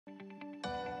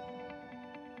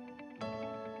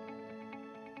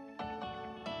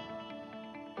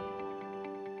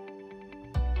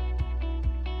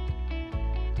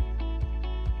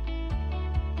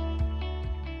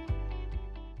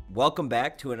Welcome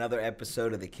back to another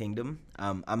episode of The Kingdom.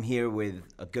 I'm here with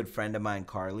a good friend of mine,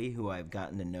 Carly, who I've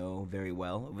gotten to know very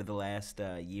well over the last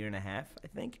year and a half, I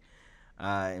think,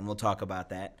 and we'll talk about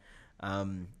that.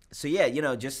 I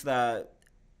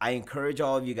encourage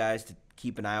all of you guys to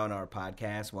keep an eye on our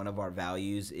podcast. One of our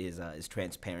values is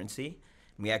transparency.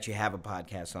 And we actually have a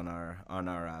podcast on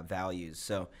our values.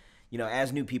 So,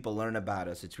 as new people learn about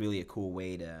us, it's really a cool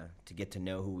way to get to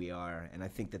know who we are. And I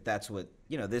think that's what,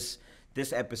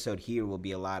 this episode here will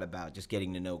be a lot about just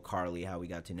getting to know Carly, how we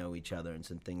got to know each other, and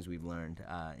some things we've learned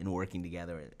in working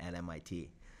together at MIT.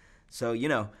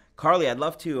 So, Carly, I'd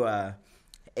love to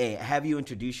have you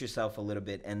introduce yourself a little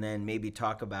bit and then maybe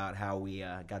talk about how we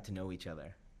got to know each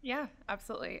other. Yeah,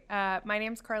 absolutely. My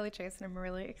name's Carly Chase, and I'm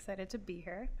really excited to be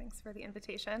here. Thanks for the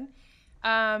invitation.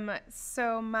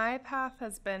 So my path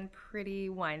has been pretty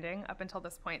winding up until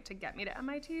this point to get me to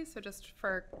MIT. So just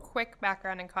for quick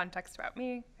background and context about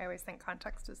me, I always think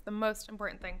context is the most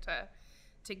important thing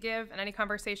to give in any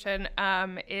conversation,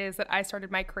 is that I started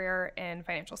my career in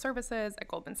financial services at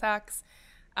Goldman Sachs.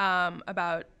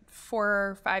 About 4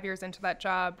 or 5 years into that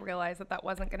job, realized that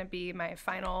wasn't going to be my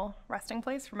final resting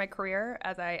place for my career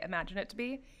as I imagined it to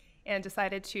be, and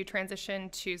decided to transition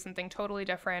to something totally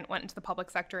different, went into the public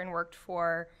sector and worked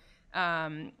for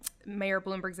Mayor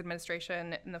Bloomberg's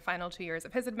administration in the final 2 years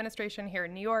of his administration here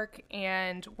in New York,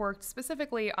 and worked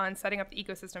specifically on setting up the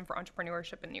ecosystem for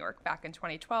entrepreneurship in New York back in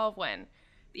 2012 when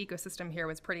the ecosystem here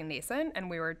was pretty nascent and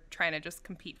we were trying to just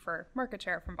compete for market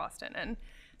share from Boston and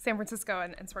San Francisco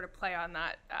and sort of play on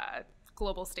that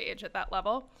global stage at that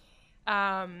level.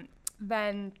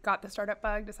 Then got the startup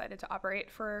bug, decided to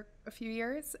operate for a few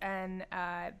years, and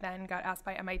then got asked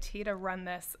by MIT to run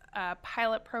this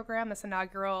pilot program, this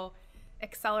inaugural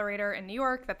accelerator in New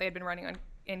York that they had been running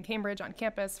in Cambridge on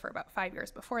campus for about 5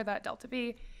 years before that, Delta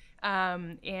V.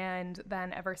 And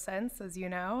then ever since, as you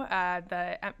know,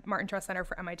 the Martin Trust Center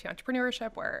for MIT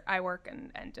Entrepreneurship, where I work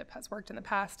and Dip has worked in the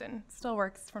past and still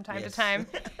works from time to time.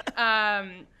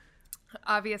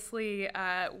 Obviously,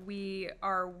 we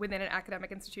are within an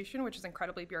academic institution, which is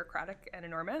incredibly bureaucratic and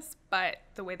enormous, but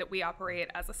the way that we operate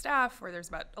as a staff, where there's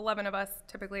about 11 of us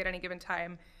typically at any given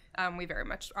time, we very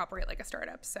much operate like a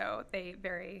startup. So they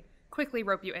very quickly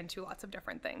rope you into lots of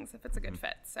different things if it's a good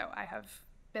fit. So I have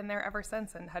been there ever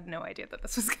since and had no idea that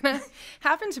this was going to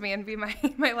happen to me and be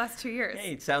my last 2 years.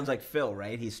 Hey, it sounds like Phil,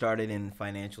 right? He started in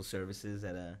financial services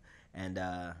and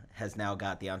has now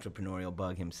got the entrepreneurial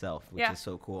bug himself, which is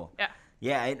so cool. Yeah.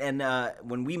 Yeah, and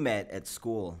when we met at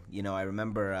school, I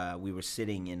remember we were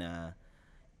sitting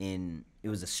it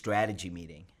was a strategy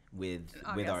meeting with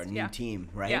our new team,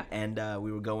 right? Yeah. And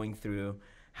we were going through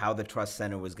how the Trust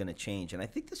Center was going to change. And I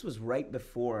think this was right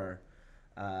before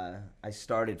I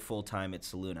started full-time at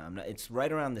Saluna. It's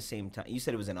right around the same time. You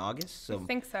said it was in August? I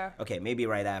think so. Okay, maybe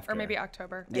right after. Or maybe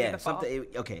October, maybe the fall.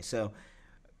 Okay, so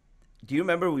do you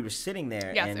remember we were sitting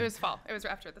there? Yes, it was fall. It was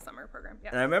after the summer program. Yeah.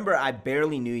 And I remember I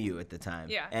barely knew you at the time.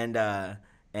 Yeah.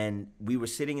 And we were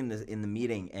sitting in the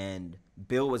meeting, and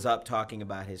Bill was up talking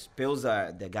about Bill's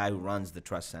the guy who runs the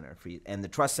Trust Center and the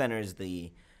Trust Center is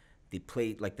the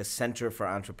center for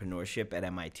entrepreneurship at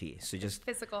MIT. So just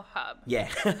physical hub. Yeah.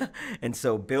 And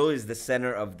so Bill is the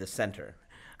center of the center.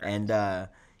 And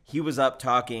he was up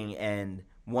talking, and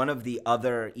one of the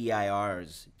other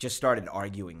EIRs just started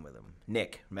arguing with him.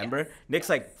 Nick, remember? Yes. Nick's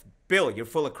like, Bill, you're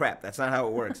full of crap. That's not how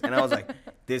it works. And I was like,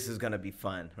 this is going to be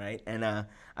fun, right? And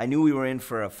I knew we were in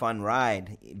for a fun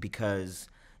ride because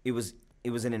it was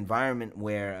an environment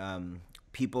where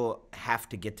people have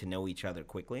to get to know each other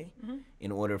quickly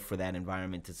in order for that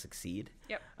environment to succeed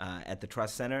at the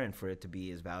Trust Center and for it to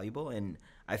be as valuable. And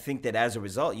I think that as a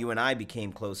result, you and I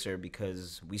became closer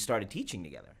because we started teaching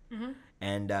together. Mm-hmm.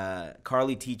 And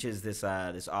Carly teaches this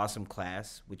awesome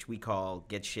class, which we call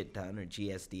Get Shit Done, or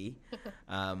GSD.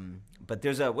 But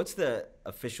there's what's the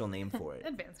official name for it?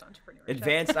 Advanced Entrepreneurship.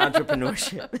 Advanced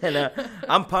Entrepreneurship. And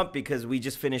I'm pumped because we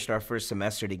just finished our first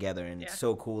semester together, and it's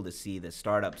so cool to see the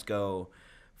startups go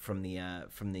from the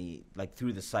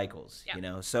through the cycles,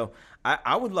 So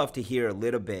I would love to hear a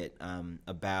little bit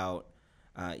about,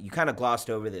 you kind of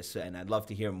glossed over this, and I'd love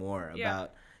to hear more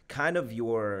about kind of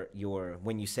your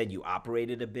when you said you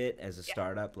operated a bit as a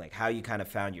startup, like how you kind of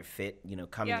found your fit,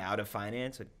 coming out of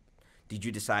finance. Like, did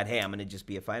you decide, hey, I'm going to just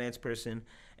be a finance person?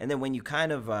 And then when you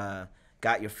kind of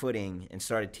got your footing and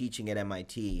started teaching at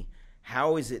MIT,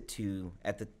 how is it to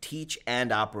teach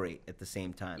and operate at the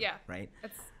same time? Yeah. Right?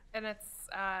 It's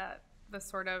the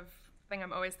sort of thing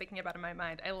I'm always thinking about in my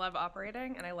mind. I love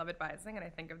operating and I love advising, and I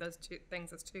think of those two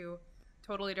things as two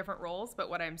totally different roles. But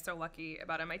what I'm so lucky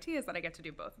about MIT is that I get to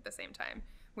do both at the same time.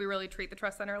 We really treat the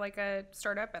Trust Center like a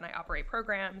startup, and I operate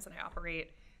programs and I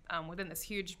operate within this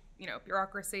huge,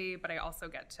 bureaucracy, but I also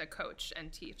get to coach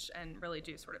and teach and really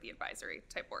do sort of the advisory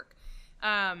type work.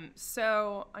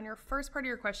 So on your first part of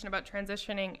your question about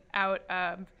transitioning out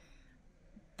of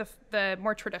the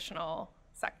more traditional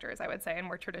sectors, I would say, and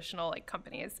more traditional like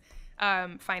companies,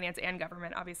 finance and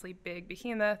government, obviously big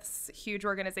behemoths, huge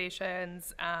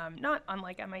organizations, not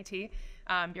unlike MIT,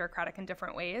 bureaucratic in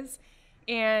different ways.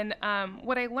 And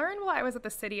what I learned while I was at the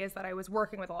city is that I was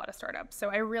working with a lot of startups. So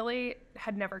I really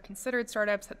had never considered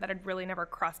startups, that had really never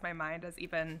crossed my mind as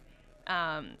even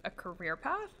a career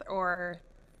path or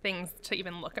things to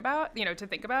even to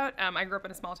think about. I grew up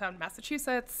in a small town in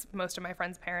Massachusetts. Most of my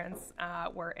friends' parents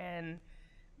were in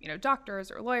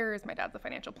doctors or lawyers. My dad's a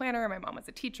financial planner. My mom was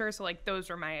a teacher. So like those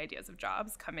were my ideas of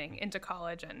jobs coming into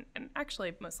college and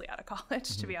actually mostly out of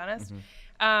college, to be honest.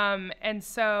 And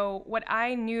so what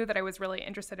I knew that I was really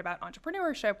interested about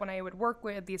entrepreneurship when I would work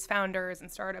with these founders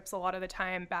and startups a lot of the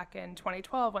time back in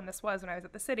 2012 when I was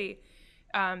at the city,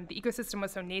 the ecosystem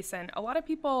was so nascent. A lot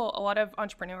of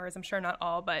entrepreneurs, I'm sure not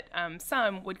all, but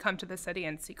some would come to the city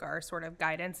and seek our sort of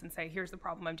guidance and say, here's the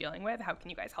problem I'm dealing with. How can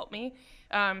you guys help me?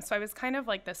 So I was kind of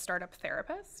like the startup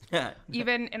therapist,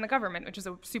 even in the government, which is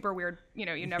a super weird,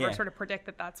 you never sort of predict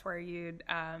that that's where you'd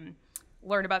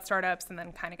learn about startups and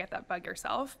then kind of get that bug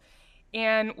yourself.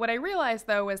 And what I realized,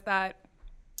 though, was that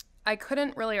I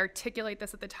couldn't really articulate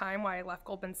this at the time why I left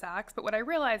Goldman Sachs, but what I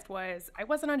realized was I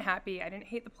wasn't unhappy. I didn't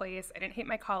hate the place. I didn't hate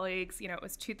my colleagues. It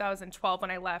was 2012 when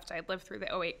I left. I had lived through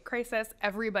the '08 crisis.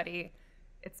 Everybody,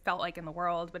 it felt like in the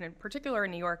world, but in particular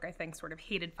in New York, I think sort of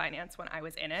hated finance when I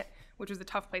was in it, which was a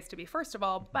tough place to be, first of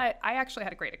all, but I actually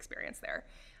had a great experience there.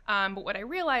 But what I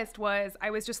realized was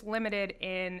I was just limited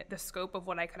in the scope of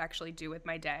what I could actually do with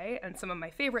my day. And some of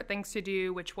my favorite things to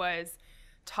do, which was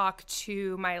talk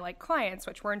to my clients,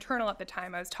 which were internal at the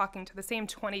time. I was talking to the same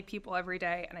 20 people every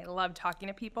day, and I loved talking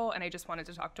to people, and I just wanted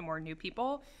to talk to more new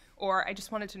people, or I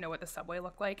just wanted to know what the subway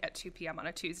looked like at 2 p.m. on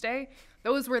a Tuesday.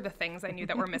 Those were the things I knew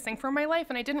that were missing from my life,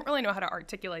 and I didn't really know how to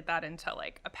articulate that into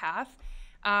a path.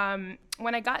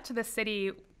 When I got to the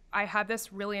city, I had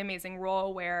this really amazing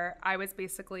role where I was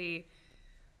basically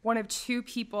one of 2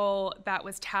 people that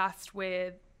was tasked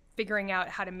with figuring out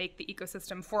how to make the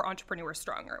ecosystem for entrepreneurs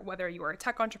stronger. Whether you were a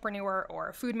tech entrepreneur or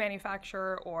a food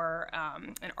manufacturer or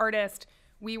an artist,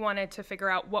 we wanted to figure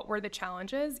out what were the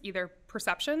challenges, either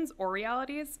perceptions or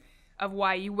realities, of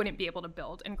why you wouldn't be able to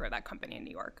build and grow that company in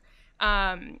New York.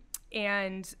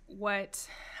 And what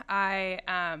I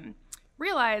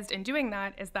realized in doing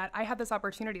that is that I had this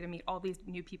opportunity to meet all these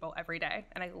new people every day,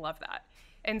 and I love that.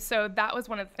 And so that was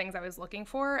one of the things I was looking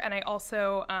for. And I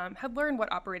also had learned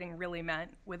what operating really meant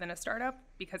within a startup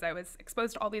because I was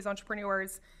exposed to all these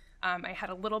entrepreneurs. I had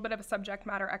a little bit of a subject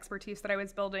matter expertise that I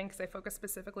was building because I focused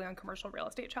specifically on commercial real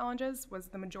estate challenges, was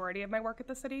the majority of my work at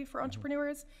the city for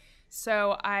entrepreneurs.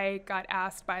 So I got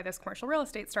asked by this commercial real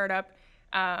estate tech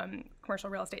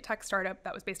startup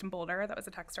that was based in Boulder. That was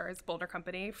a Techstars Boulder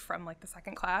company from the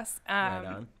second class. Right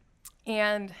on.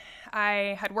 And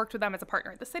I had worked with them as a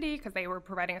partner at the city because they were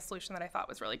providing a solution that I thought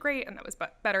was really great and that was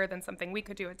better than something we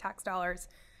could do with tax dollars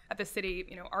at the city.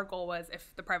 Our goal was,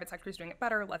 if the private sector is doing it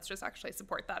better, let's just actually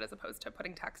support that as opposed to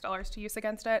putting tax dollars to use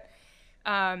against it.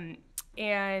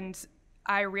 And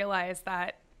I realized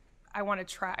that I want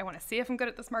to see if I'm good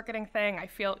at this marketing thing. I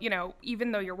feel,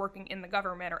 even though you're working in the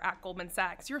government or at Goldman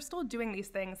Sachs, you're still doing these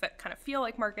things that kind of feel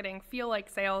like marketing, feel like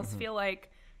sales, feel like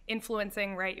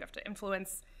influencing, right? You have to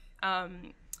influence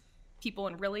people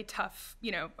in really tough,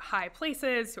 high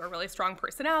places who are really strong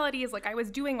personalities. I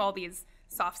was doing all these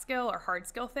soft skill or hard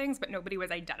skill things, but nobody was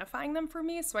identifying them for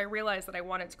me. So I realized that I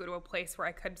wanted to go to a place where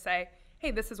I could say, hey,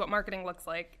 this is what marketing looks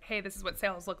like. Hey, this is what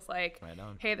sales looks like. Right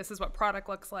on. Hey, this is what product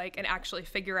looks like, and actually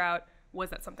figure out, was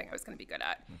that something I was going to be good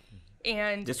at?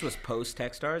 And this was post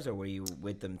Techstars, or were you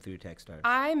with them through Techstars?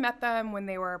 I met them when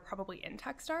they were probably in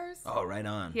Techstars. Oh, right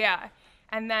on. Yeah.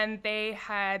 And then they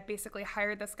had basically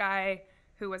hired this guy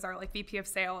who was our VP of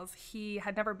sales. He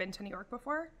had never been to New York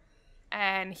before,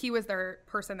 and he was their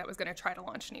person that was going to try to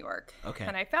launch New York. Okay.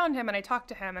 And I found him and I talked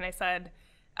to him and I said,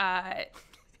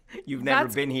 you've never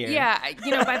been here. Yeah.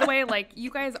 By the way, you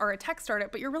guys are a tech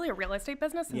startup, but you're really a real estate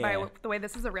business. And by the way,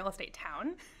 this is a real estate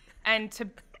town. And to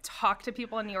talk to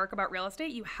people in New York about real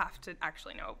estate, you have to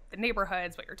actually know the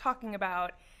neighborhoods, what you're talking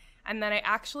about. And then I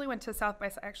actually went to I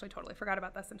actually totally forgot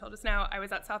about this until just now. I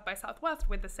was at South by Southwest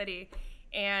with the city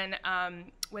and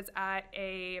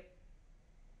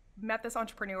met this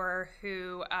entrepreneur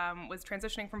who was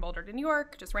transitioning from Boulder to New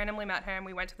York, just randomly met him.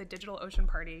 We went to the Digital Ocean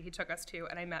party he took us to,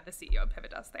 and I met the CEO of Pivot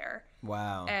Desk there.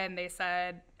 Wow. And they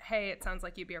said, hey, it sounds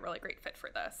like you'd be a really great fit for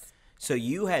this. So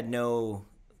you had no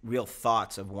real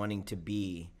thoughts of wanting to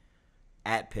be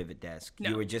at Pivot Desk. No.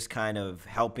 You were just kind of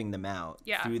helping them out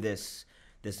Yeah. through this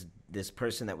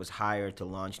person that was hired to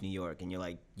launch New York, and you're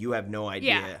like, you have no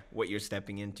idea what you're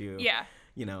stepping into. Yeah.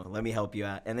 You know, let me help you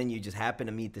out. And then you just happen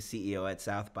to meet the CEO at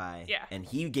South by, and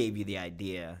he gave you the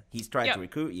idea. He's tried to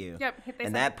recruit you.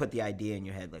 And that put the idea in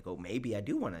your head, like, oh, maybe I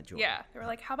do want to join. Yeah. They were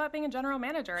like, how about being a general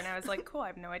manager? And I was like, cool, I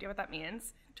have no idea what that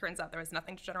means. Turns out there was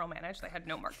nothing to general manage. They had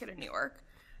no market in New York.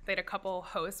 They had a couple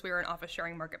hosts. We were an office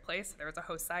sharing marketplace. There was a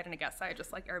host side and a guest side,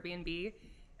 just like Airbnb.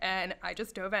 And I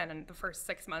just dove in. And the first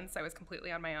 6 months, I was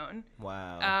completely on my own.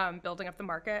 Wow. Building up the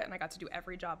market. And I got to do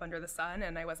every job under the sun.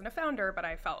 And I wasn't a founder, but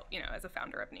I felt, as a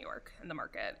founder of New York in the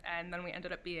market. And then we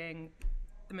ended up being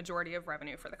the majority of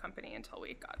revenue for the company until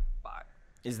we got bought.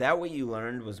 Is that what you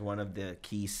learned was one of the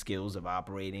key skills of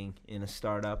operating in a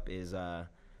startup is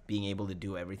being able to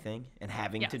do everything and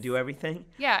having to do everything?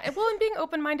 Yeah. And being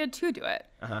open-minded to do it.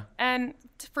 And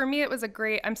for me, it was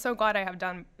I'm so glad I have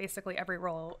done basically every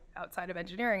role outside of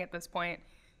engineering at this point.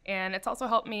 And it's also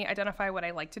helped me identify what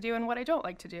I like to do and what I don't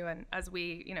like to do. And as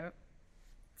we,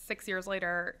 6 years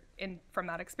later from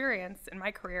that experience in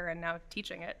my career and now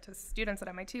teaching it to students at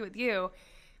MIT with you,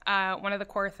 one of the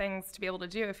core things to be able to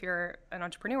do if you're an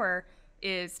entrepreneur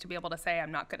is to be able to say,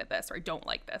 I'm not good at this or I don't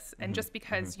like this. And just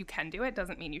because you can do it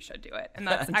doesn't mean you should do it. And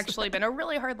that's actually been a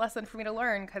really hard lesson for me to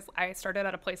learn because I started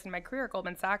at a place in my career at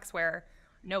Goldman Sachs where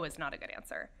no is not a good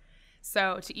answer.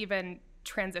 So to even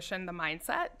transition the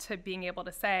mindset to being able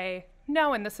to say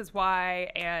no and this is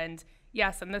why and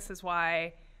yes and this is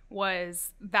why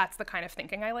that's the kind of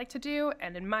thinking I like to do.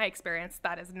 And in my experience,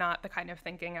 that is not the kind of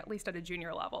thinking, at least at a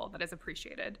junior level, that is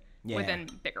appreciated within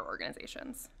bigger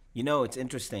organizations. It's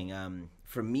interesting.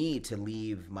 For me to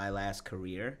leave my last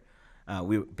career,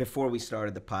 before we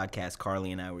started the podcast,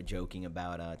 Carly and I were joking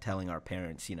about telling our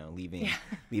parents,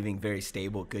 leaving very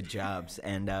stable, good jobs.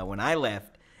 And when I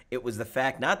left, it was the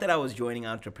fact, not that I was joining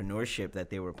entrepreneurship that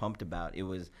they were pumped about. It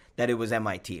was that it was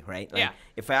MIT, right? Like,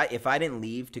 if I didn't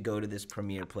leave to go to this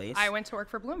premier place. I went to work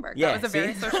for Bloomberg. That was a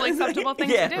very socially acceptable thing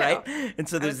to do. Right? And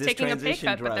so there's this taking transition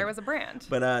a pay cut, drug. but there was a brand.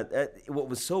 But what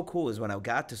was so cool is when I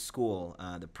got to school,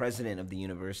 the president of the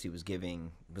university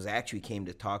came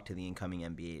to talk to the incoming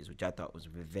MBAs, which I thought was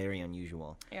very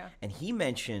unusual. Yeah. And he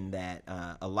mentioned that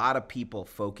a lot of people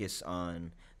focus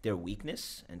on their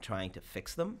weakness and trying to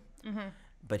fix them. Mm-hmm.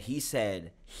 But he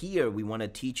said, here we want to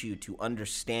teach you to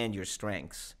understand your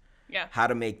strengths, how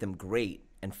to make them great,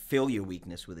 and fill your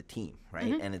weakness with a team, right?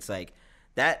 Mm-hmm. And it's like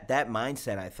that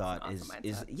mindset I thought is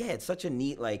it's such a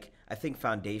neat, like, I think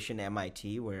foundation at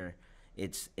MIT where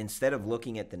it's instead of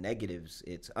looking at the negatives,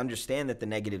 it's understand that the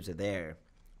negatives are there,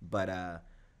 but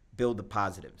build the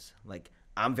positives. Like,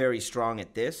 I'm very strong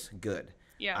at this, good.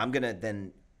 Yeah. I'm going to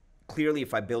then, clearly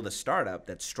if I build a startup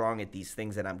that's strong at these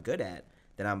things that I'm good at,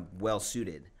 then I'm well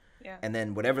suited. Yeah. And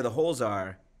then whatever the holes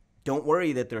are, don't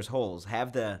worry that there's holes.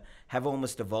 Have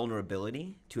almost a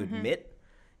vulnerability to admit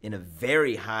in a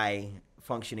very high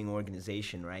functioning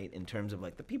organization, right? In terms of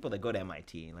like the people that go to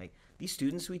MIT, like these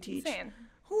students we teach. Insane.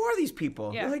 Who are these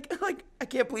people? Yeah. Like I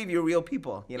can't believe you're real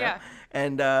people, Yeah.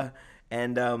 And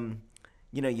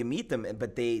you meet them,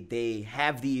 but they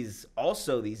have these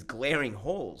glaring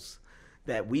holes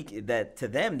that to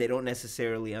them they don't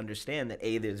necessarily understand that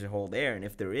there's a hole there, and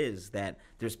if there is, that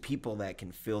there's people that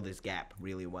can fill this gap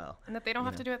really well, and that they don't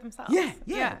have to do it themselves.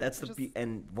 Yeah. That's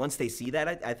and once they see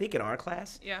that, I think in our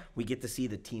class, we get to see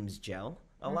the teams gel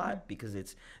a lot because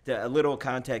it's a little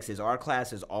context is our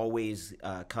class is always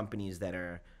companies that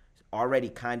are already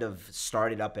kind of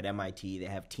started up at MIT. They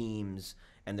have teams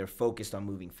and they're focused on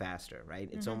moving faster, right?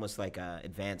 It's almost like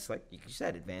advanced, like you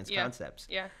said, advanced concepts.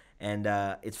 Yeah. And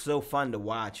it's so fun to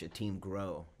watch a team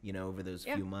grow, over those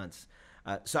few months.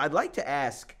 So I'd like to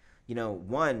ask,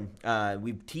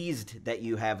 we've teased that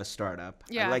you have a startup.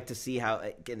 Yeah. I'd like to see how,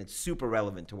 and it's super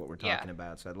relevant to what we're talking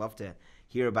about. So I'd love to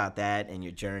hear about that and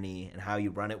your journey and how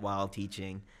you run it while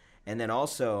teaching. And then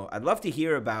also, I'd love to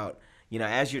hear about,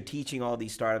 as you're teaching all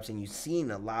these startups and you've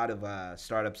seen a lot of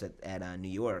startups at New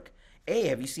York,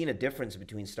 have you seen a difference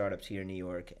between startups here in New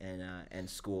York and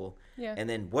school? Yeah. And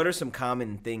then what are some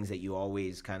common things that you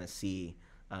always kind of see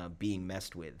being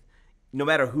messed with? No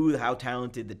matter how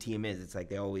talented the team is, it's like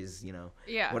they always,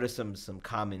 what are some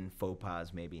common faux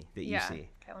pas maybe that you see?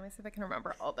 Okay, let me see if I can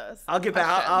remember all those. I'll get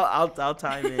back. I'll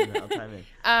time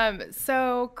in.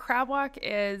 So Crabwalk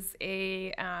is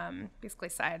a basically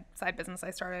side business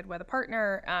I started with a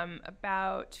partner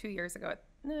about 2 years ago,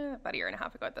 about a year and a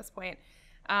half ago at this point.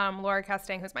 Laura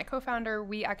Castang, who's my co-founder,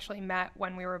 we actually met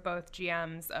when we were both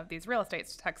GMs of these real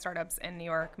estate tech startups in New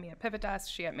York, me at Pivot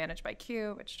Desk, she at Managed by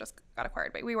Q, which just got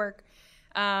acquired by WeWork.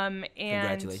 And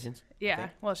Congratulations. Yeah.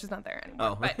 Okay. Well, she's not there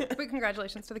anymore. Oh. But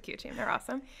congratulations to the Q team. They're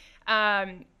awesome.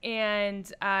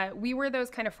 We were those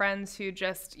kind of friends who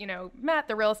just, met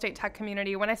the real estate tech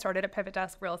community. When I started at Pivot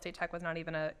Desk, real estate tech was not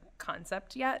even a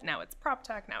concept yet. Now it's prop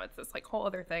tech. Now it's this like whole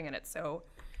other thing. And it's so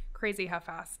crazy how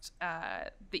fast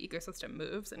the ecosystem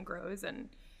moves and grows and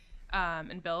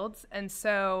builds. And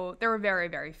so there were very,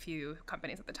 very few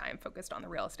companies at the time focused on the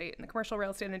real estate and the commercial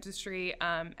real estate industry.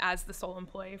 As the sole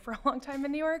employee for a long time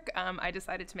in New York, I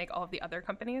decided to make all of the other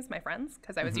companies my friends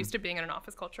because I was used to being in an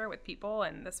office culture with people,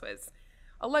 and this was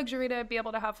a luxury to be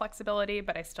able to have flexibility,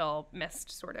 but I still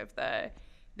missed sort of the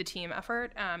team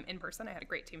effort in person. I had a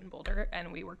great team in Boulder,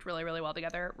 and we worked really, really well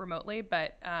together remotely.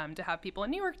 But to have people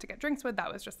in New York to get drinks with,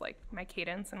 that was just like my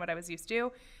cadence and what I was used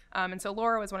to. And so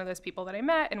Laura was one of those people that I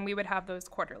met, and we would have those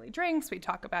quarterly drinks. We'd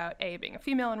talk about being a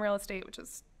female in real estate, which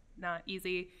is not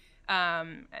easy,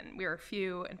 and we were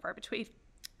few and far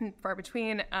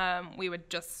between. We would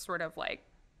just sort of like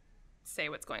say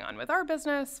what's going on with our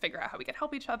business, figure out how we could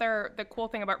help each other. The cool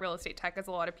thing about real estate tech is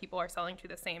a lot of people are selling to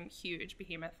the same huge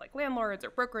behemoth like landlords or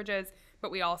brokerages,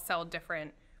 but we all sell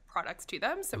different products to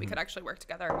them, so we could actually work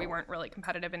together. We weren't really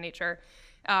competitive in nature.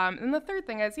 And the third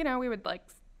thing is, we would like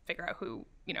figure out who,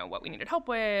 what we needed help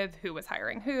with, who was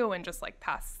hiring who, and just like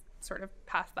pass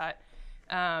that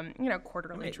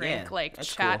quarterly drink,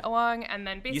 chat cool. along. And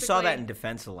then basically you saw that in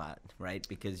defense a lot, right?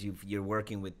 Because you're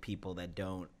working with people that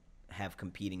don't have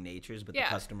competing natures, but the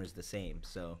customer's the same.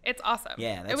 So it's awesome.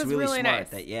 Yeah, that's it was really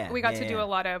smart. Nice. We got to do a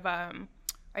lot of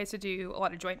I used to do a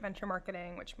lot of joint venture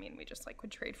marketing, which mean we just like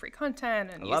would trade free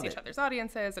content and use each other's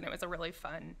audiences, and it was a really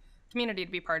fun community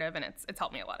to be part of, and it's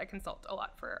helped me a lot. I consult a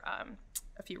lot for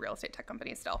a few real estate tech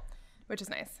companies still, which is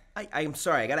nice. I'm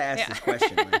sorry, I gotta ask this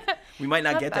question. We might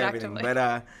not get to everything,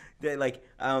 but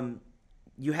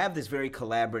you have this very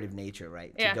collaborative nature,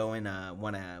 right? To go and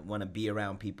wanna be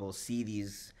around people, see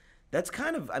these. That's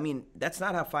kind of, that's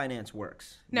not how finance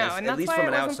works. No, and that's at least why from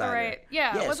an outsider.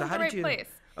 It wasn't the right place.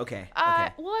 Okay. Well,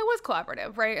 I was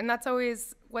collaborative, right? And that's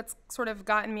always what's sort of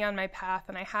gotten me on my path.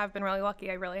 And I have been really lucky.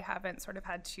 I really haven't sort of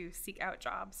had to seek out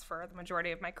jobs for the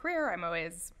majority of my career. I'm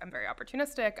very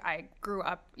opportunistic. I grew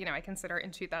up, I consider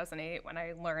in 2008 when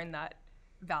I learned that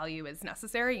value is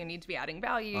necessary. You need to be adding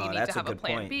value. You need to have a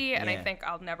plan B. And I think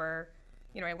I'll never...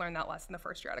 I learned that lesson the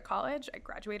first year out of college. I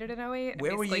graduated in 2008.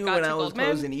 Where were you when I was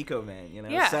closing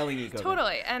EcoVan, selling EcoVan?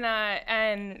 Totally.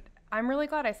 And I'm really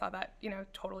glad I saw that,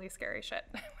 totally scary shit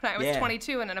when I was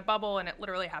 22 and in a bubble, and it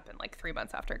literally happened like 3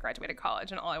 months after I graduated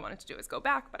college, and all I wanted to do was go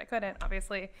back, but I couldn't,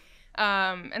 obviously.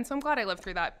 And so I'm glad I lived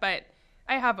through that, but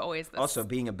I have always this. Also,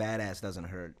 being a badass doesn't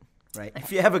hurt. Right.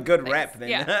 If you have a good rep, then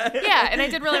and I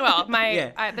did really well.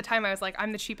 At the time, I was like,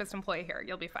 I'm the cheapest employee here.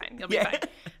 You'll be fine. You'll be fine.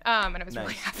 And I was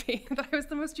really happy that I was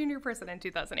the most junior person in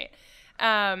 2008.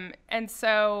 And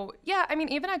so,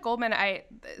 even at Goldman,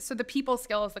 so the people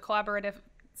skills, the collaborative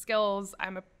skills,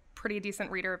 I'm a pretty decent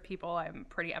reader of people. I'm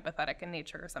pretty empathetic in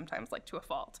nature, sometimes like to a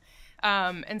fault.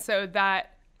 And so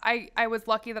that. I was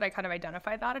lucky that I kind of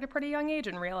identified that at a pretty young age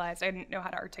and realized I didn't know how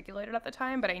to articulate it at the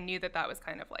time, but I knew that was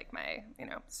kind of like my,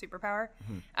 superpower.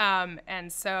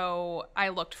 And so I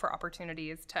looked for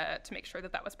opportunities to make sure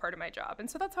that was part of my job. And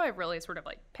so that's how I really sort of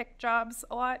like pick jobs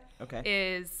a lot.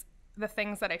 Is the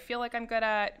things that I feel like I'm good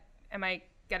at. Am I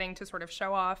getting to sort of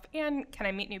show off? And can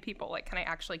I meet new people? Like, can I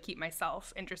actually keep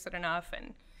myself interested enough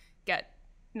and get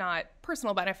not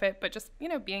personal benefit, but just,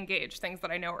 be engaged, things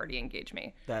that I know already engage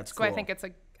me. That's cool. So I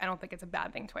don't think it's a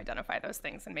bad thing to identify those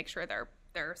things and make sure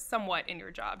they're somewhat in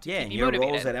your job to keep and you your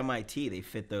motivated. Roles at MIT, they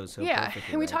fit those so perfectly.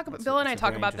 And we talk about, Bill and I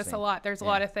talk about this a lot. There's a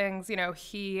lot of things, Bill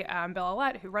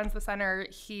Allett, who runs the center,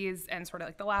 he's in sort of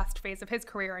like the last phase of his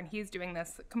career, and he's doing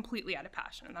this completely out of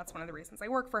passion. And that's one of the reasons I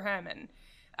work for him. And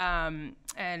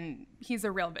he's a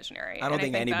real visionary. I don't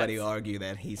think anybody will argue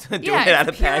that he's doing it out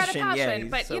of passion. Yeah,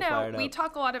 but we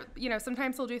talk a lot of,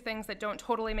 sometimes he'll do things that don't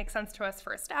totally make sense to us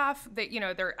for a staff that,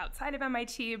 they're outside of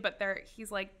MIT, but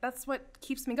he's like, that's what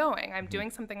keeps me going. I'm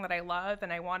doing something that I love,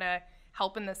 and I want to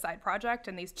help in this side project.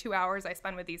 And these 2 hours I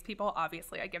spend with these people,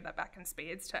 obviously I give that back in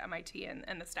spades to MIT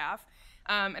and the staff.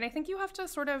 And I think you have to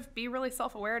sort of be really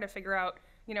self-aware to figure out,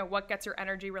 what gets your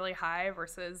energy really high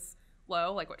versus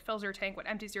low, like what fills your tank, what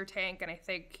empties your tank. And I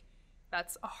think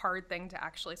that's a hard thing to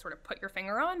actually sort of put your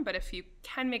finger on. But if you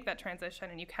can make that transition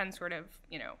and you can sort of,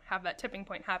 have that tipping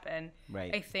point happen,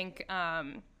 right. I think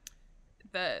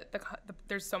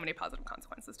there's so many positive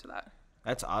consequences to that.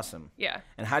 That's awesome. Yeah.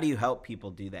 And how do you help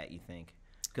people do that, you think?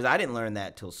 Because I didn't learn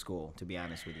that till school, to be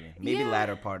honest with you. Maybe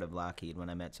latter part of Lockheed when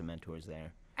I met some mentors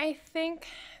there. I think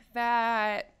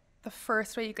that the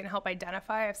first way you can help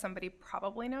identify if somebody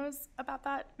probably knows about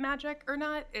that magic or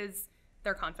not is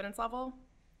their confidence level,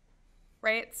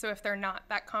 right? So if they're not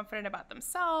that confident about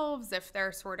themselves, if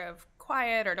they're sort of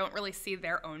quiet or don't really see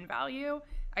their own value,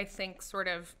 I think sort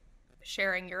of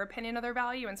sharing your opinion of their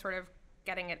value and sort of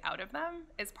getting it out of them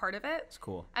is part of it. It's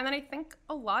cool. And then I think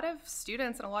a lot of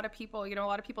students and a lot of people, you know, a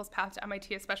lot of people's path to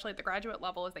MIT, especially at the graduate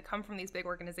level, is they come from these big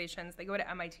organizations, they go to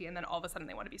MIT, and then all of a sudden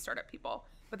they want to be startup people.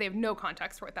 But they have no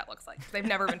context for what that looks like. They've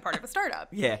never been part of a startup.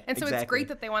 Yeah, And so exactly. it's great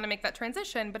that they want to make that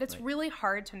transition, but it's really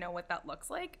hard to know what that looks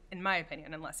like, in my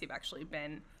opinion, unless you've actually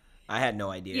been... I had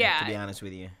no idea, to be honest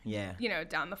with you. Yeah. You know,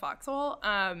 down the foxhole.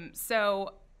 I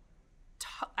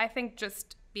think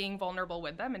just being vulnerable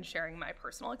with them and sharing my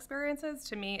personal experiences,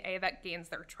 to me, that gains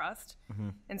their trust.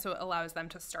 And so it allows them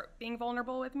to start being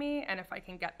vulnerable with me. And if I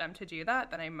can get them to do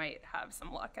that, then I might have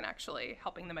some luck in actually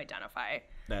helping them identify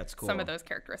some of those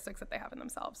characteristics that they have in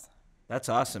themselves. That's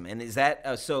awesome. And is that,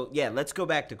 let's go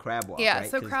back to Crabwalk. Yeah, right?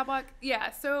 so Crabwalk,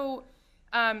 so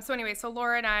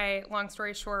Laura and I, long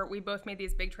story short, we both made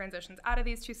these big transitions out of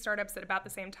these two startups at about the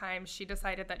same time. She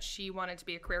decided that she wanted to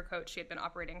be a career coach. She had been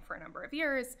operating for a number of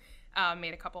years,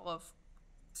 made a couple of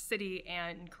city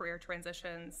and career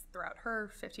transitions throughout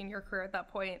her 15-year career at that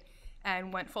point,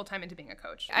 and went full-time into being a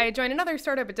coach. I joined another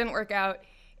startup. It didn't work out.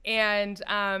 And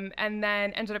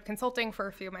then ended up consulting for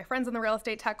a few of my friends in the real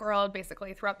estate tech world,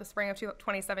 basically throughout the spring of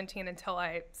 2017 until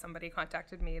somebody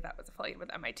contacted me that was affiliated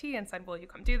with MIT and said, will you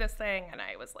come do this thing? And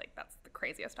I was like, that's the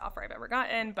craziest offer I've ever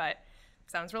gotten, but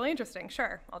sounds really interesting.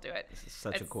 Sure, I'll do it. This is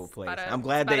such a cool place. I'm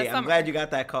glad you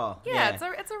got that call. Yeah.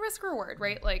 It's a risk reward,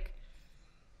 right? Like,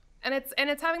 and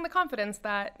it's having the confidence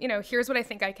that, you know, here's what I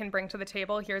think I can bring to the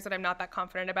table. Here's what I'm not that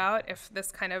confident about. If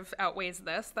this kind of outweighs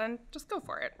this, then just go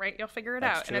for it, right? You'll figure it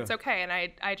out. True. And it's okay. And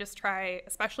I just try,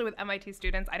 especially with MIT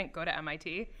students, I didn't go to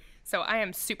MIT. So I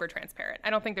am super transparent. I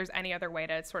don't think there's any other way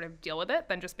to sort of deal with it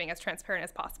than just being as transparent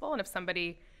as possible. And if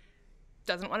somebody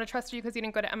doesn't want to trust you because you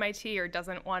didn't go to MIT, or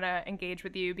doesn't want to engage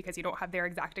with you because you don't have their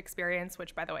exact experience,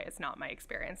 which, by the way, is not my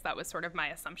experience. That was sort of my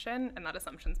assumption, and that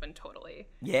assumption's been totally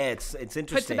it's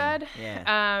interesting. Put to bed.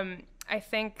 Yeah. I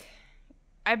think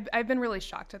I've been really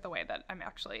shocked at the way that I'm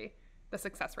actually the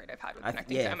success rate I've had with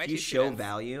connecting to MIT if you show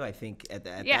value, I think at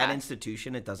that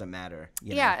institution, it doesn't matter.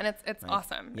 You know? And it's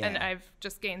awesome. Yeah. And I've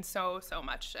just gained so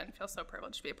much and feel so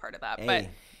privileged to be a part of that. Hey. But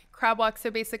Crabwalk, so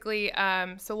basically,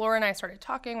 so Laura and I started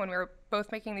talking when we were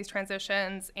both making these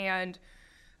transitions, and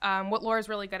what Laura's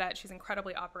really good at, she's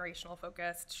incredibly operational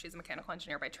focused. She's a mechanical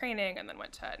engineer by training and then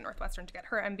went to Northwestern to get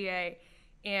her MBA.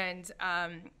 And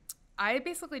I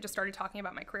basically just started talking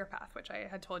about my career path, which I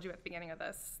had told you at the beginning of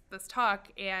this talk,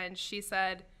 and she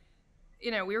said,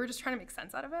 you know, we were just trying to make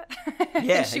sense out of it.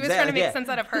 Yeah, she was trying to make sense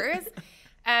out of hers.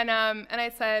 And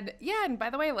I said, yeah, and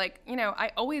by the way, like, you know,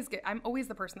 I'm always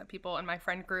the person that people in my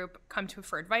friend group come to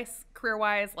for advice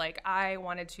career-wise. Like, I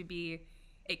wanted to be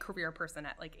a career person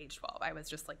at like age 12. I was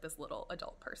just like this little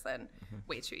adult person,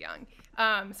 way too young.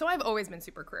 So I've always been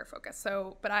super career focused.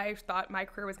 But I thought my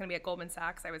career was going to be at Goldman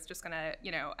Sachs. I was just going to,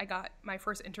 you know, I got my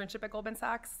first internship at Goldman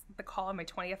Sachs, the call on my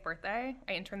 20th birthday.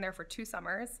 I interned there for 2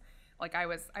 summers. Like I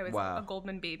was Wow. a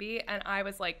Goldman baby, and I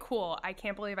was like, cool, I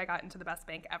can't believe I got into the best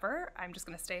bank ever. I'm just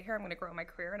going to stay here. I'm going to grow my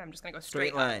career, and I'm just going to go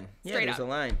straight line. Straight there's up. a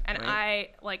line. And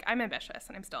right? I'm ambitious,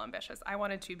 and I'm still ambitious. I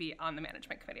wanted to be on the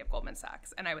management committee of Goldman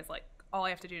Sachs, and I was like, all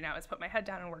I have to do now is put my head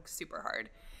down and work super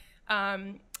hard.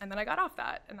 And then I got off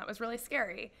that, and that was really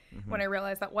scary when I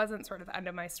realized that wasn't sort of the end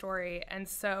of my story. And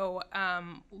so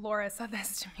Laura said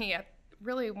this to me at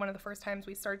really one of the first times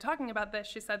we started talking about this.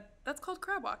 She said, that's called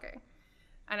crab walking.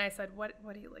 And I said, what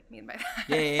do you like mean by that?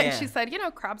 Yeah. And she said, you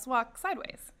know, crabs walk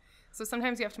sideways. So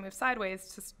sometimes you have to move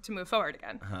sideways to move forward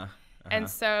again. And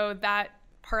so that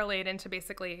parlayed into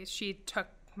basically, she took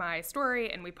my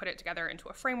story and we put it together into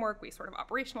a framework. We sort of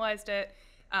operationalized it.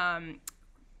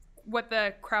 What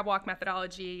the Crabwalk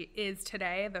methodology is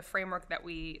today, the framework that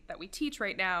we teach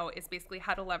right now, is basically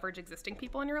how to leverage existing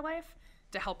people in your life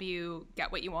to help you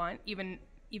get what you want, even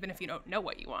if you don't know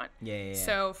what you want. Yeah.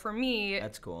 So for me,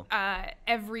 that's cool.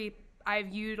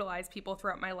 I've utilized people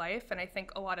throughout my life, and I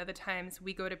think a lot of the times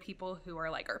we go to people who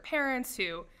are like our parents,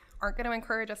 who aren't going to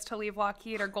encourage us to leave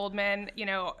Lockheed or Goldman, you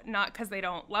know, not because they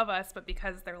don't love us, but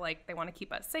because they're like, they want to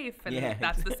keep us safe, and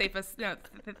that's the safest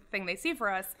thing they see for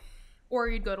us. Or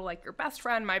you'd go to like your best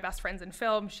friend. My best friend's in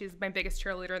film. She's my biggest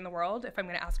cheerleader in the world. If I'm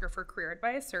going to ask her for career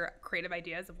advice or creative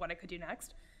ideas of what I could do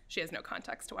next, she has no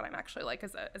context to what I'm actually like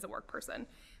as a work person.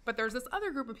 But there's this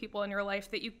other group of people in your life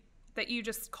that you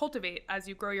just cultivate as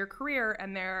you grow your career,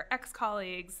 and they're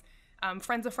ex-colleagues,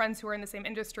 friends of friends who are in the same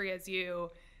industry as you,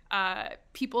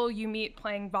 people you meet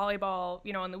playing volleyball,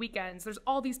 you know, on the weekends. There's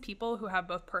all these people who have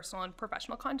both personal and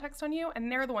professional context on you, and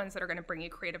they're the ones that are going to bring you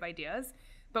creative ideas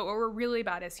But what we're really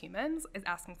bad as humans is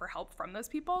asking for help from those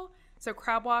people. So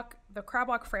the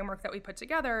Crabwalk framework that we put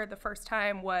together the first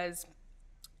time was,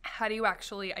 how do you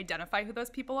actually identify who those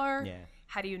people are? Yeah.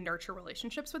 How do you nurture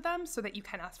relationships with them so that you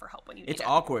can ask for help when you need it? It's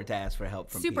awkward to ask for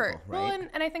help from people, right? Well,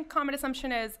 and I think common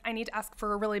assumption is I need to ask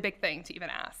for a really big thing to even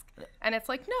ask. And it's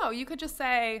like, no, you could just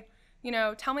say, you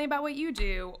know, tell me about what you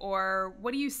do, or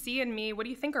what do you see in me? What do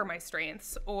you think are my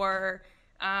strengths? Or,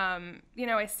 you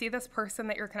know, I see this person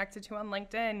that you're connected to on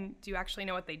LinkedIn. Do you actually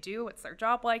know what they do? What's their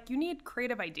job like? You need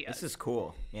creative ideas. This is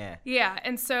cool. Yeah. Yeah.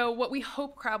 And so what we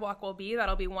hope Crabwalk will be,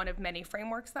 that'll be one of many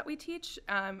frameworks that we teach.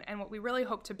 And what we really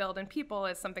hope to build in people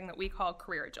is something that we call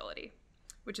career agility,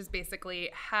 which is basically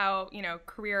how, you know,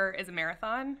 career is a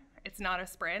marathon. It's not a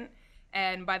sprint.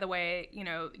 And by the way, you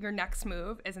know, your next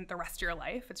move isn't the rest of your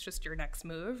life. It's just your next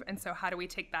move. And so how do we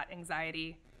take that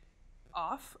anxiety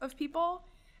off of people?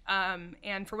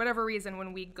 And for whatever reason,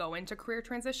 when we go into career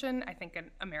transition, I think in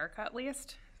America at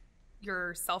least,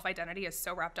 your self-identity is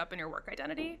so wrapped up in your work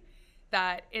identity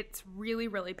that it's really,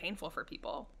 really painful for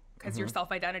people because your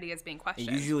self-identity is being questioned.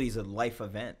 It usually is a life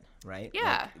event, right?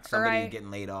 Yeah. Like somebody getting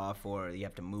laid off, or you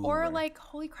have to move. Or like,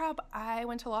 holy crap, I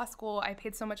went to law school. I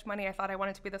paid so much money. I thought I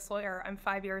wanted to be this lawyer. I'm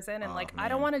 5 years in and I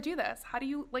don't want to do this. How do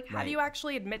you how do you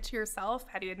actually admit to yourself?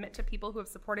 How do you admit to people who have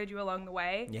supported you along the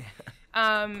way? Yeah.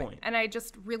 That's a good point. And I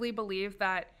just really believe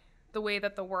that the way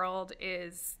that the world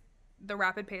is, the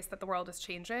rapid pace that the world is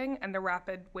changing, and the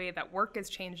rapid way that work is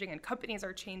changing and companies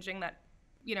are changing, that,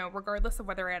 you know, regardless of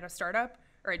whether you're at a startup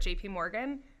or at JP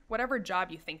Morgan, whatever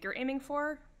job you think you're aiming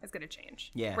for is going to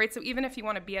change. Yeah. Right. So even if you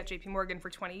want to be at JP Morgan for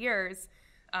 20 years,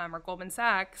 or Goldman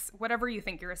Sachs, whatever you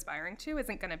think you're aspiring to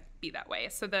isn't going to be that way.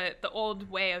 So the old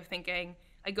way of thinking,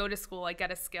 I go to school, I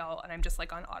get a skill, and I'm just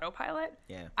like on autopilot,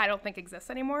 I don't think exists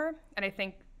anymore. And I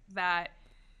think that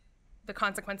the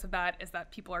consequence of that is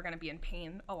that people are going to be in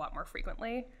pain a lot more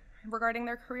frequently regarding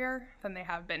their career than they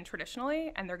have been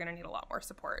traditionally, and they're going to need a lot more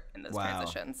support in those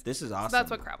transitions. This is awesome. So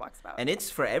that's what Crabwalk's about. And it's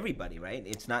for everybody, right?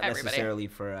 It's not necessarily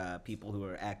for people who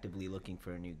are actively looking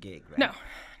for a new gig, right?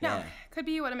 No. It could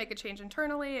be you want to make a change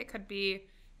internally. It could be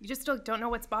you just don't know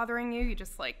what's bothering you. You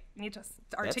just need to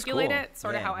articulate it,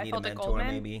 sort of how I felt at Goldman.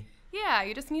 Maybe. Yeah,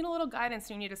 you just need a little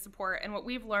guidance and you need a support. And what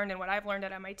we've learned and what I've learned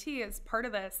at MIT is part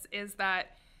of this is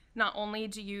that not only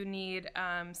do you need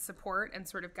support and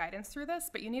sort of guidance through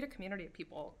this, but you need a community of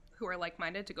people who are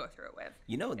like-minded to go through it with.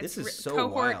 You know, this is so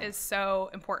cohort wild. Is so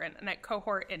important. And at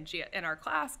cohort in our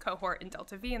class, cohort in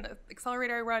Delta V in the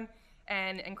accelerator I run,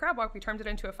 and in Crabwalk, we turned it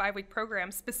into a 5-week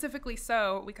program specifically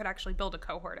so we could actually build a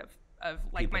cohort of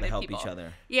like-minded people. To help each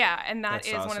other. Yeah, and That's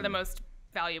is awesome. one of the most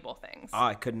valuable things. Oh,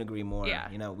 I couldn't agree more. Yeah.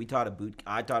 You know, I taught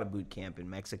a boot camp in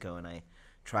Mexico, and I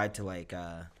tried to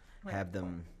have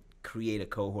them create a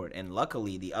cohort, and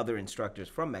luckily the other instructors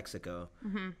from Mexico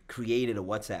created a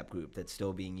WhatsApp group that's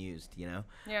still being used, you know?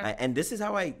 Yeah. And this is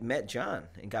how I met John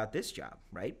and got this job,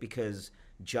 right? Because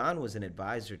John was an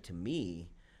advisor to me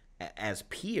as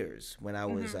peers when I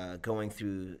was going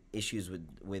through issues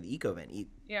with Ecovent,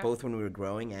 both when we were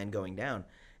growing and going down.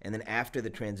 And then after the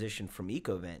transition from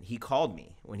Ecovent, he called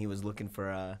me when he was looking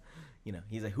for,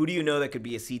 he's like, who do you know that could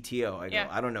be a CTO? I go,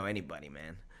 I don't know anybody,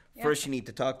 man. Yeah. First, you need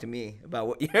to talk to me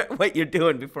about what you're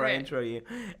doing before I intro you.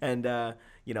 And, I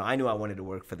knew I wanted to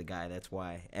work for the guy. That's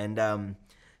why. And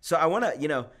so I want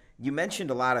to, you mentioned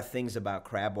a lot of things about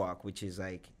Crabwalk, which is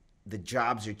like the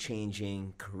jobs are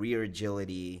changing, career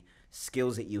agility,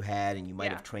 skills that you had and you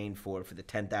might have trained for the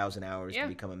 10,000 hours to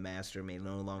become a master may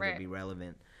no longer be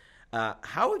relevant.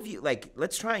 How have you,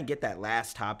 let's try and get that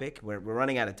last topic. We're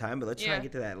running out of time, but let's try and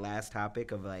get to that last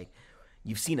topic of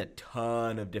you've seen a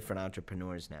ton of different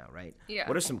entrepreneurs now, right? Yeah.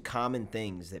 What are some common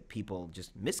things that people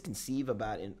just misconceive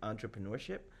about in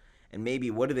entrepreneurship? And maybe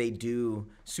what do they do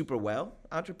super well,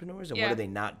 entrepreneurs, and what do they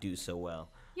not do so well?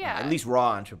 Yeah. At least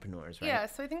raw entrepreneurs, right? Yeah,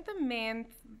 so I think the main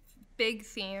big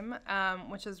theme,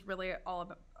 which is really all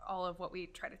of what we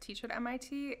try to teach at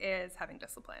MIT, is having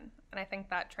discipline. And I think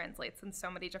that translates in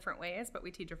so many different ways, but we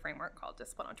teach a framework called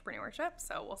discipline entrepreneurship.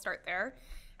 So we'll start there.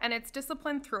 And it's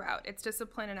discipline throughout. It's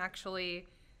discipline and actually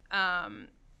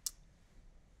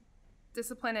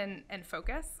discipline and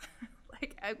focus.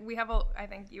 I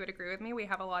think you would agree with me, we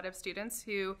have a lot of students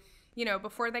who,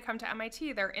 before they come to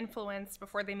MIT, they're influenced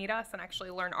before they meet us and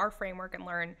actually learn our framework and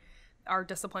learn our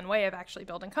disciplined way of actually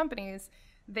building companies.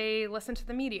 They listen to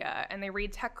the media and they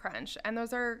read TechCrunch. And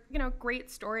those are,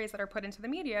 great stories that are put into the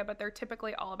media, but they're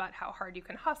typically all about how hard you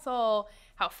can hustle,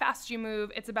 how fast you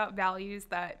move. It's about values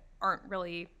that aren't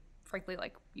really, frankly,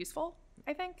 useful,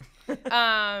 I think.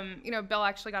 Bill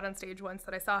actually got on stage once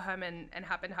that I saw him and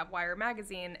happened to have Wire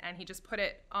magazine, and he just put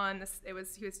it on this. He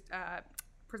was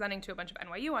presenting to a bunch of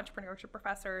NYU entrepreneurship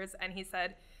professors, and he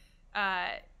said,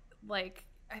 like,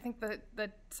 I think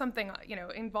the something, you know,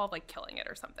 involved like killing it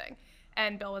or something.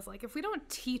 And Bill was like, if we don't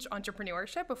teach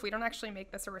entrepreneurship, if we don't actually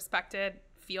make this a respected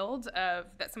field of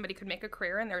that somebody could make a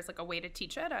career and there's like a way to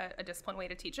teach it, a disciplined way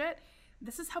to teach it,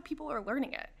 this is how people are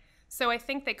learning it. So I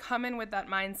think they come in with that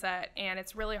mindset, and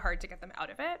it's really hard to get them out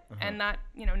of it. And that,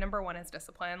 you know, number one is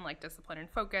discipline, like discipline and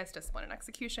focus, discipline and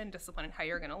execution, discipline in how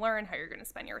you're going to learn, how you're going to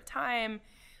spend your time,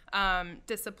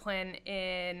 discipline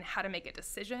in how to make a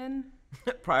decision.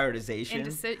 Prioritization.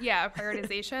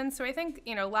 Prioritization. So I think,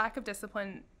 you know, lack of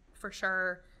discipline for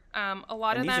sure. A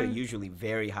lot and of them. These are usually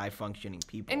very high functioning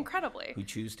people. Incredibly. Who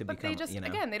choose to but become, they just, you know.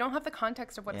 again, they don't have the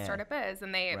context of what a startup is.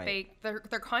 And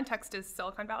their context is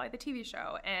Silicon Valley, the TV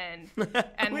show, and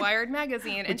Wired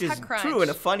Magazine, and TechCrunch. Which is true in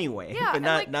a funny way. Yeah, but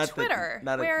and not Twitter.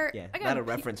 Not a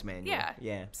reference manual.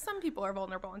 Yeah. Some people are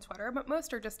vulnerable on Twitter, but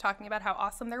most are just talking about how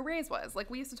awesome their raise was. Like,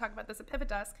 we used to talk about this at Pivot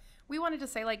Desk. We wanted to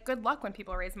say, like, good luck when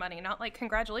people raise money, not like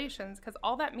congratulations, because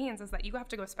all that means is that you have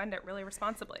to go spend it really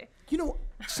responsibly. You know,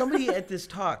 somebody at this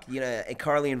talk, you know,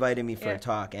 Carly invited me for a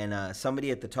talk, and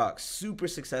somebody at the talk, super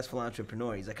successful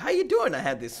entrepreneur, he's like, how you doing? I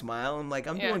had this smile. I'm like,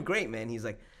 I'm doing great, man. He's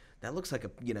like, that looks like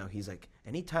he's like,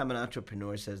 anytime an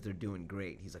entrepreneur says they're doing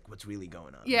great, he's like, what's really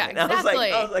going on? Yeah, right?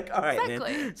 exactly. I was like, all right,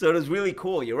 man. So it was really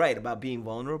cool. You're right about being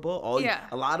vulnerable.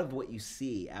 A lot of what you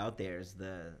see out there is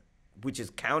which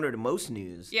is counter to most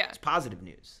news. Yeah. It's positive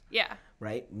news. Yeah.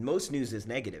 Right? Most news is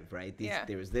negative, right?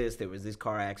 There was this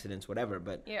car accidents, whatever.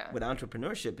 But with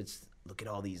entrepreneurship, it's look at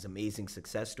all these amazing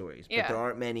success stories. But there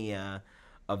aren't many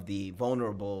of the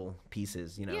vulnerable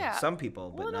pieces, you know. Some people,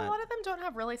 but not. A lot of them don't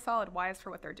have really solid whys for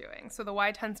what they're doing. So the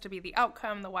why tends to be the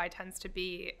outcome. The why tends to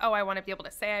be, oh, I want to be able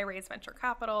to say I raised venture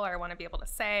capital, or I want to be able to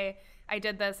say I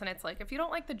did this. And it's like, if you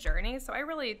don't like the journey, so I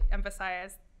really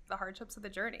emphasize the hardships of the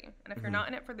journey. And if you're not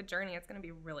in it for the journey, it's going to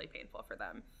be really painful for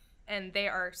them. And they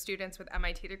are students with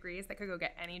MIT degrees that could go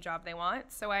get any job they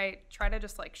want. So I try to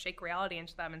just like shake reality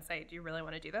into them and say, do you really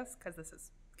want to do this? Because this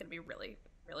is going to be really,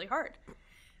 really hard.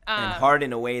 And hard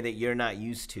in a way that you're not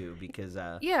used to, because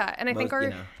and I think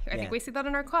I think we see that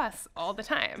in our class all the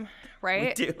time,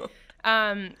 right? We do.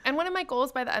 And one of my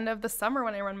goals by the end of the summer,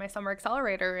 when I run my summer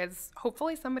accelerator, is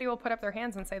hopefully somebody will put up their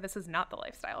hands and say, this is not the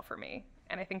lifestyle for me.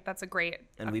 And I think that's a great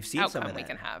we've seen some of that. We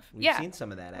can have. We've seen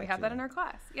some of that, actually. We have that in our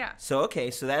class, So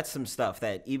that's some stuff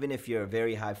that even if you're a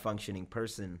very high-functioning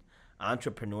person,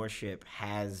 entrepreneurship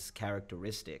has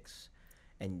characteristics,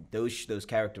 and those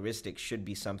characteristics should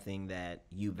be something that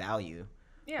you value,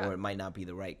 or it might not be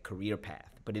the right career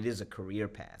path, but it is a career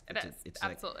path. It's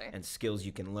absolutely. And skills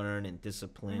you can learn, and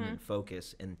discipline, and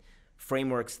focus, and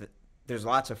frameworks there's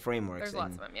lots of frameworks. There's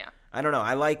lots of them, I don't know.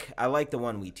 I like the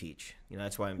one we teach. You know,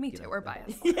 that's why Me too. We're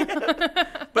biased.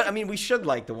 But I mean, we should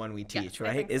like the one we teach,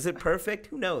 right? Is it perfect?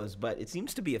 Who knows? But it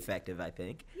seems to be effective, I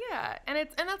think. Yeah, and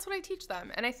that's what I teach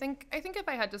them. And I think if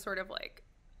I had to sort of like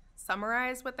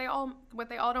summarize what they all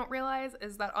don't realize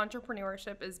is that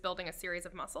entrepreneurship is building a series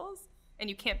of muscles, and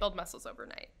you can't build muscles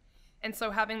overnight. And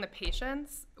so having the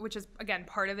patience, which is, again,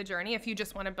 part of the journey, if you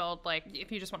just want to build, like,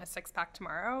 if you just want a six-pack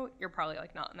tomorrow, you're probably,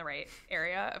 like, not in the right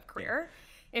area of career.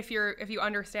 Yeah. If you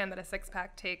understand that a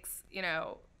six-pack takes, you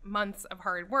know, months of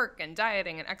hard work and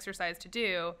dieting and exercise to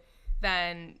do,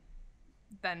 then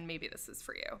maybe this is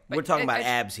for you. But we're talking about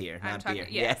abs here, not beer.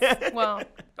 Yes. Yeah. Well,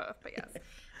 both, but yes.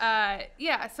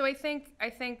 So I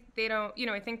think they don't, you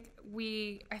know, I think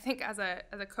as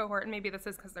a cohort, and maybe this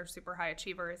is because they're super high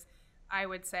achievers, I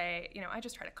would say, you know, I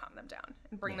just try to calm them down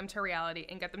and bring them to reality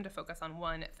and get them to focus on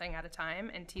one thing at a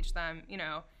time and teach them, you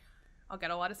know, I'll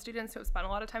get a lot of students who have spent a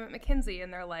lot of time at McKinsey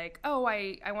and they're like, oh,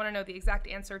 I want to know the exact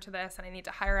answer to this and I need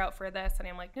to hire out for this. And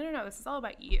I'm like, no, this is all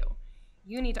about you.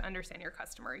 You need to understand your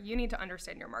customer. You need to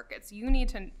understand your markets. You need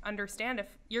to understand if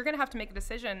you're going to have to make a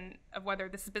decision of whether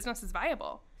this business is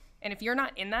viable. And if you're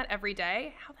not in that every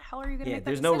day, how the hell are you going to make that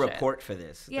decision? There's no report for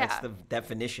this. Yeah. That's the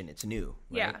definition. It's new,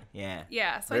 right?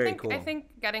 Yeah. So I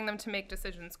think getting them to make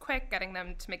decisions quick, getting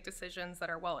them to make decisions that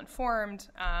are well-informed,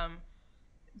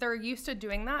 they're used to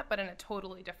doing that, but in a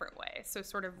totally different way. So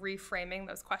sort of reframing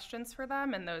those questions for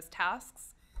them and those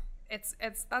tasks.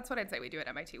 That's what I'd say we do at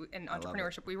MIT in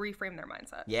entrepreneurship. We reframe their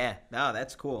mindset. Yeah, no,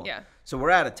 that's cool. Yeah. So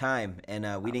we're out of time,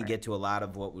 and we didn't get to a lot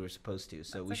of what we were supposed to.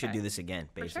 So we should do this again,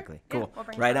 basically. Sure. Cool. Yeah,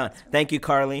 we'll right on. Thank you,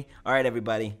 Carly. All right,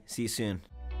 everybody. See you soon.